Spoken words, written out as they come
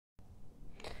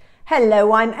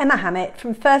Hello, I'm Emma Hammett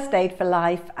from First Aid for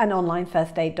Life and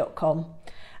onlinefirstaid.com,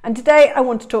 and today I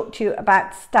want to talk to you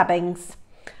about stabbings,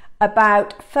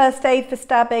 about first aid for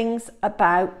stabbings,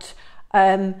 about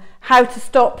how to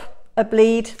stop a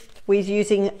bleed with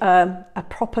using a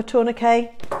proper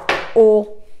tourniquet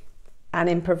or an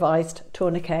improvised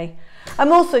tourniquet.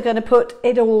 I'm also going to put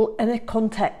it all in a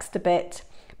context a bit,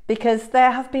 because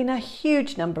there have been a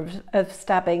huge number of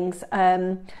stabbings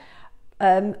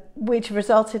which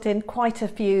resulted in quite a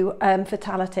few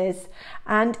fatalities,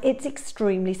 and it's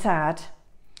extremely sad.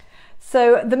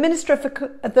 So the Minister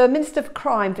for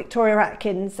Crime, Victoria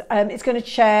Atkins, is going to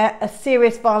chair a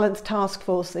serious violence task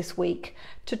force this week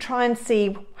to try and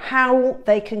see how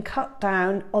they can cut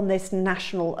down on this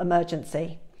national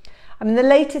emergency. I mean, the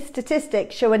latest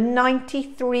statistics show a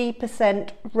 93%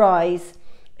 rise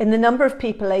in the number of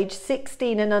people aged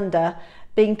 16 and under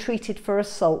being treated for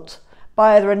assault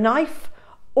by either a knife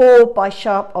or by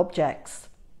sharp objects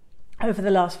over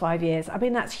the last 5 years. I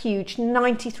mean, that's huge,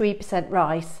 93%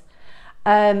 rise.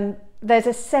 There's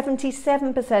a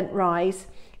 77% rise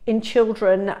in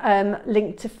children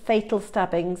linked to fatal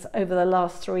stabbings over the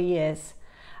last 3 years.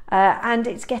 And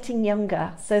it's getting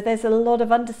younger. So there's a lot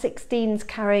of under 16s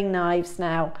carrying knives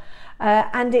now.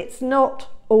 And it's not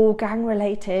all gang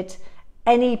related.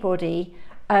 Anybody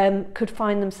could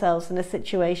find themselves in a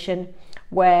situation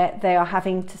where they are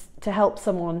having to help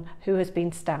someone who has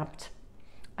been stabbed.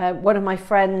 One of my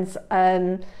friends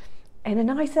in a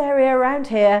nice area around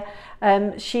here,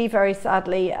 she very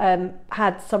sadly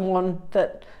had someone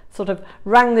that sort of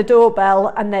rang the doorbell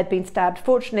and they'd been stabbed.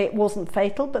 Fortunately, it wasn't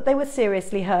fatal, but they were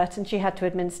seriously hurt and she had to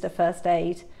administer first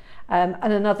aid. And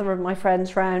another of my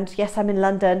friends round, yes, I'm in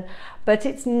London, but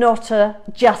it's not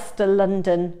just a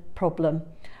London problem.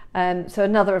 So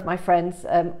another of my friends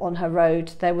on her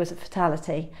road, there was a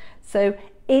fatality. So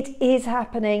it is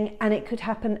happening, and it could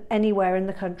happen anywhere in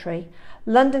the country.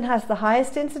 London has the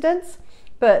highest incidence,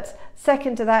 but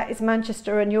second to that is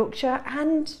Manchester and Yorkshire,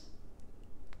 and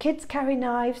kids carry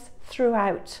knives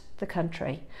throughout the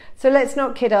country. So let's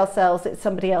not kid ourselves, it's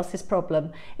somebody else's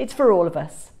problem. It's for all of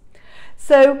us.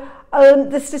 So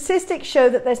the statistics show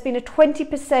that there's been a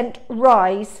 20%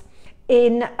 rise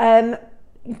in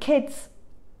kids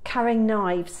carrying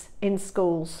knives in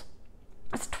schools.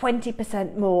 That's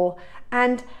 20% more.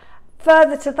 And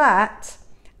further to that,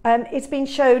 it's been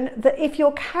shown that if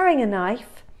you're carrying a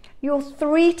knife, you're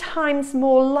 3 times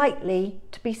more likely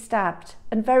to be stabbed.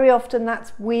 And very often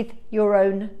that's with your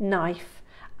own knife.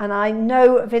 And I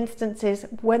know of instances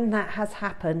when that has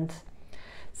happened.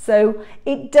 So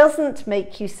it doesn't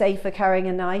make you safer carrying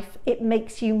a knife, it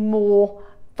makes you more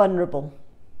vulnerable.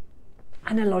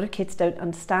 And a lot of kids don't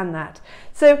understand that.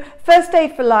 So First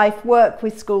Aid for Life work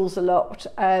with schools a lot.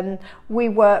 We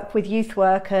work with youth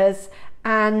workers,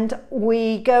 and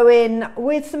we go in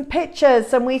with some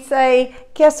pictures and we say,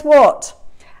 guess what?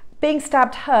 Being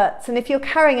stabbed hurts, and if you're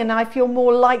carrying a knife, you're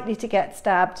more likely to get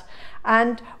stabbed.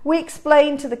 And we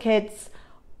explain to the kids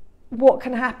what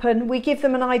can happen. We give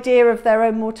them an idea of their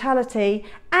own mortality,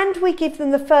 and we give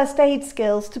them the first aid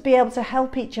skills to be able to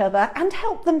help each other and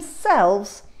help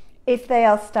themselves if they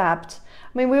are stabbed.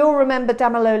 I mean, we all remember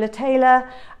Damilola Taylor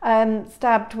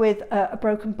stabbed with a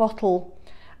broken bottle.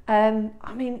 I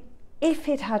mean, if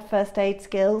he'd had first aid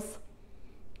skills,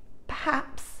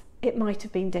 perhaps it might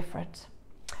have been different.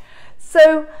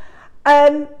 So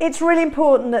it's really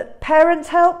important that parents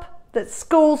help, that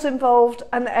schools involved,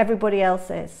 and that everybody else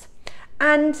is.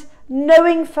 And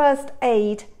knowing first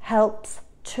aid helps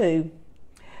too.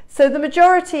 So the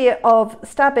majority of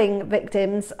stabbing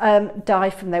victims die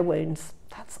from their wounds.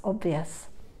 That's obvious.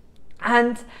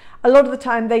 And a lot of the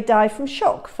time they die from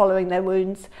shock following their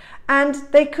wounds. And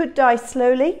they could die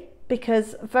slowly,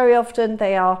 because very often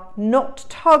they are not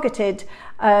targeted,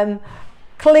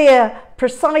 clear,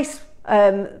 precise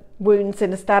wounds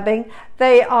in a stabbing.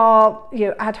 They are,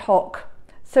 ad hoc.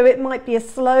 So it might be a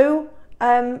slow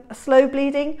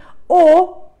bleeding,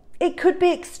 or it could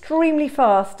be extremely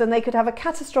fast, and they could have a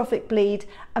catastrophic bleed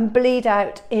and bleed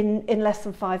out in less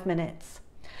than 5 minutes.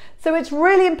 So it's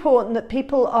really important that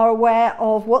people are aware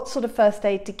of what sort of first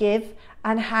aid to give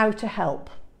and how to help.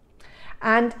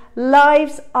 And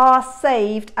lives are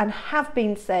saved and have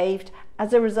been saved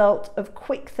as a result of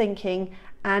quick thinking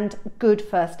and good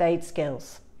first aid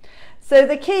skills. So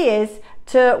the key is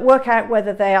to work out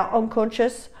whether they are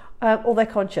unconscious or they're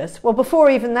conscious. Well,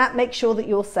 before even that, make sure that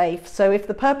you're safe. So if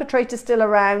the perpetrator's still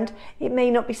around, it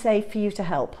may not be safe for you to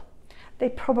help. They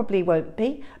probably won't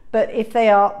be, but if they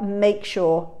are, make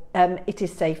sure it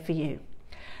is safe for you.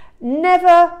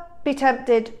 Never be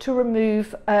tempted to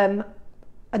remove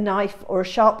a knife or a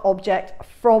sharp object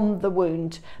from the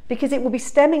wound, because it will be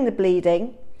stemming the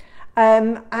bleeding,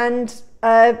 and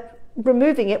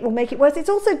removing it will make it worse. It's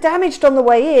also damaged on the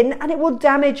way in, and it will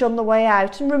damage on the way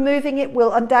out, and removing it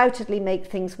will undoubtedly make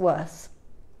things worse.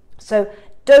 So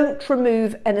don't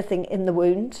remove anything in the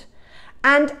wound,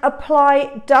 and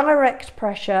apply direct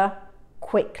pressure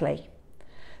quickly.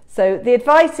 So the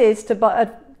advice is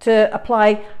to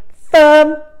apply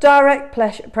firm direct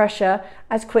pressure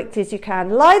as quickly as you can.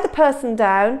 Lie the person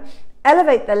down,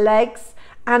 elevate the legs,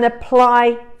 and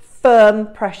apply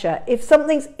firm pressure. If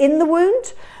something's in the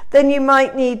wound, then you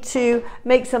might need to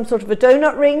make some sort of a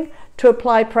donut ring to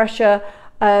apply pressure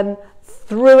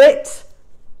through it,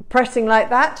 pressing like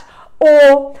that,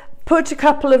 or put a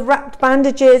couple of wrapped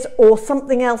bandages or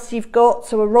something else you've got,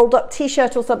 so a rolled up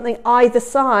t-shirt or something either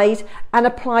side, and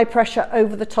apply pressure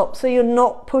over the top so you're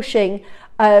not pushing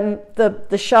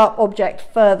the sharp object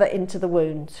further into the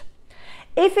wound.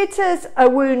 If it is a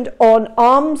wound on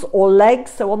arms or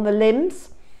legs, so on the limbs,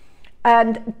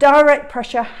 and direct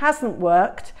pressure hasn't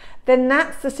worked, then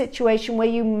that's the situation where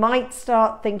you might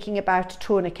start thinking about a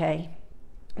tourniquet.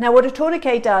 Now, what a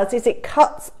tourniquet does is it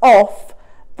cuts off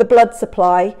the blood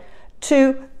supply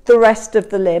to the rest of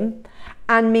the limb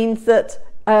and means that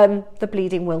the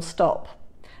bleeding will stop.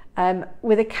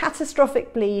 With a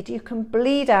catastrophic bleed, you can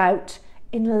bleed out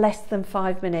in less than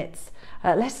 5 minutes,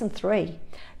 less than 3.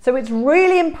 So it's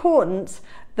really important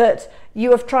that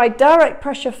you have tried direct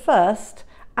pressure first,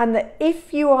 and that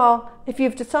if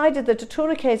you've decided that a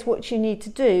tourniquet is what you need to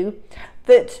do,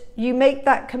 that you make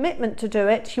that commitment to do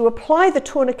it, you apply the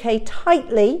tourniquet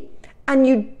tightly, and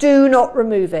you do not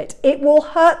remove it. It will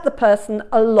hurt the person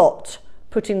a lot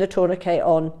putting the tourniquet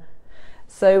on.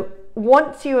 So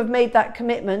once you have made that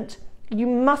commitment, you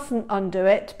mustn't undo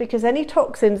it, because any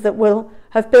toxins that will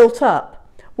have built up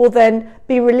will then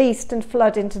be released and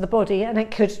flood into the body, and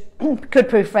it could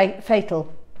prove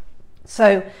fatal.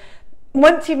 So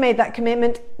once you've made that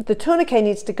commitment, the tourniquet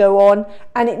needs to go on,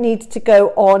 and it needs to go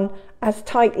on as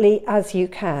tightly as you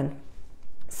can.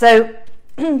 So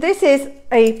this is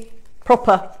a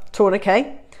proper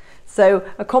tourniquet, so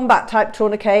a combat type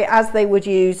tourniquet as they would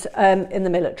use in the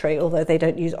military, although they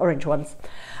don't use orange ones.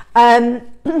 And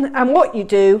what you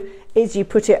do is you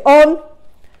put it on,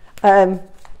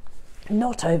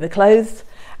 not over clothes,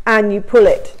 and you pull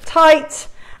it tight,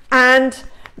 and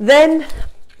then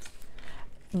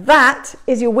that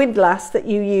is your windlass that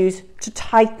you use to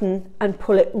tighten and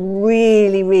pull it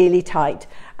really, really tight.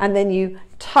 And then you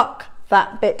tuck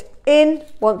that bit in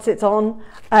once it's on.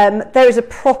 There is a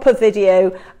proper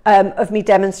video of me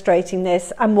demonstrating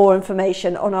this and more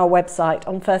information on our website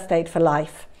on First Aid for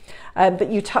Life. But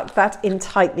you tuck that in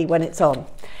tightly when it's on.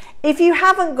 If you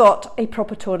haven't got a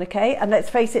proper tourniquet, and let's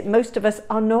face it, most of us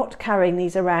are not carrying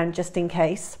these around just in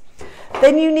case,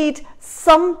 then you need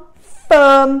some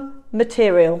firm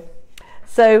material.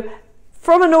 So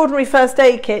from an ordinary first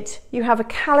aid kit, you have a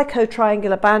calico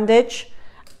triangular bandage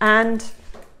and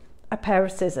a pair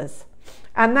of scissors,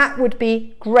 and that would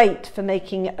be great for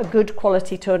making a good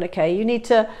quality tourniquet. You need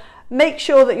to make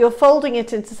sure that you're folding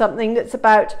it into something that's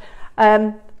about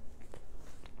 3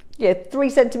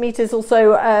 centimeters or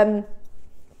so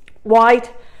wide,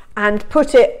 and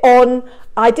put it on,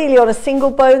 ideally on a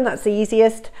single bone, that's the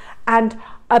easiest, and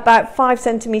about 5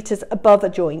 centimeters above a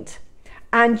joint.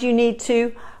 And you need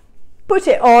to put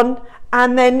it on,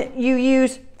 and then you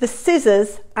use the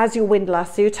scissors as your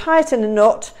windlass. So you tie it in a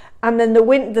knot, and then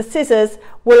the scissors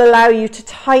will allow you to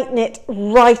tighten it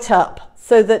right up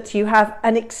so that you have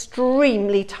an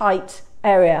extremely tight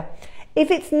area. If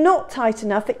it's not tight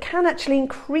enough, it can actually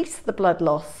increase the blood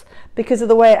loss because of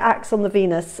the way it acts on the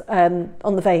venous, on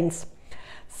the veins.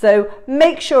 So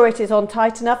make sure it is on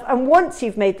tight enough, and once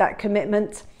you've made that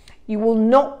commitment, you will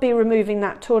not be removing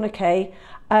that tourniquet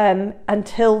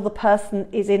until the person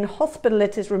is in hospital.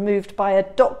 It is removed by a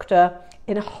doctor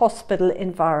in a hospital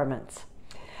environment.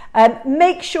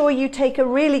 Make sure you take a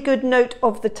really good note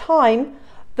of the time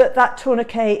that that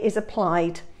tourniquet is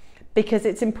applied, because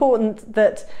it's important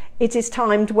that it is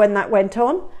timed when that went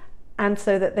on, and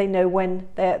so that they know when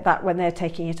they're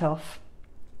taking it off.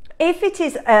 If it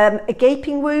is a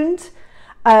gaping wound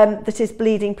that is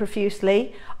bleeding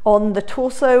profusely on the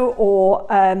torso or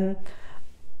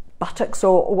buttocks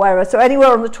or wherever, so anywhere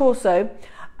on the torso,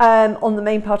 on the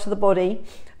main part of the body,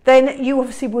 then you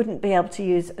obviously wouldn't be able to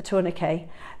use a tourniquet.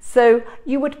 So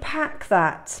you would pack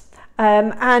that,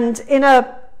 and in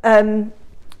a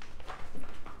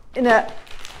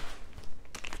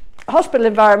hospital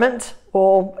environment,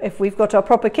 or if we've got our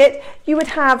proper kit, you would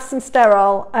have some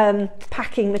sterile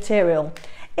packing material.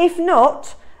 If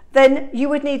not, then you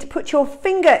would need to put your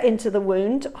finger into the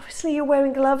wound. Obviously you're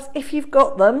wearing gloves if you've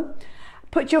got them.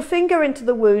 Put your finger into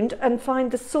the wound and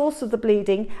find the source of the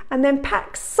bleeding, and then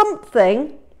pack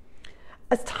something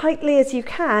as tightly as you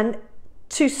can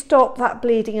to stop that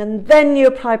bleeding, and then you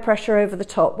apply pressure over the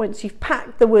top once you've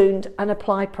packed the wound and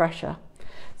apply pressure.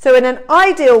 So in an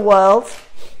ideal world,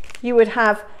 you would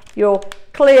have your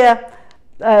clear,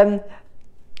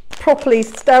 properly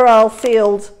sterile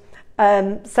sealed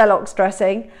Celox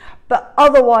dressing, but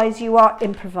otherwise you are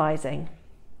improvising.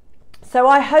 So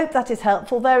I hope that is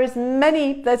helpful.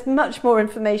 There's much more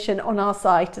information on our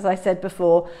site, as I said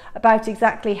before, about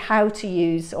exactly how to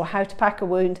use or how to pack a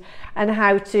wound and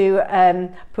how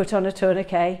to put on a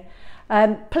tourniquet.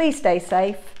 Please stay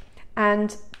safe,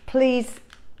 and please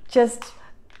just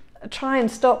try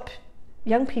and stop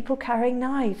young people carrying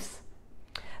knives.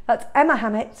 That's Emma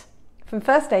Hammett from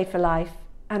First Aid for Life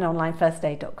and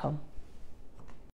onlinefirstaid.com.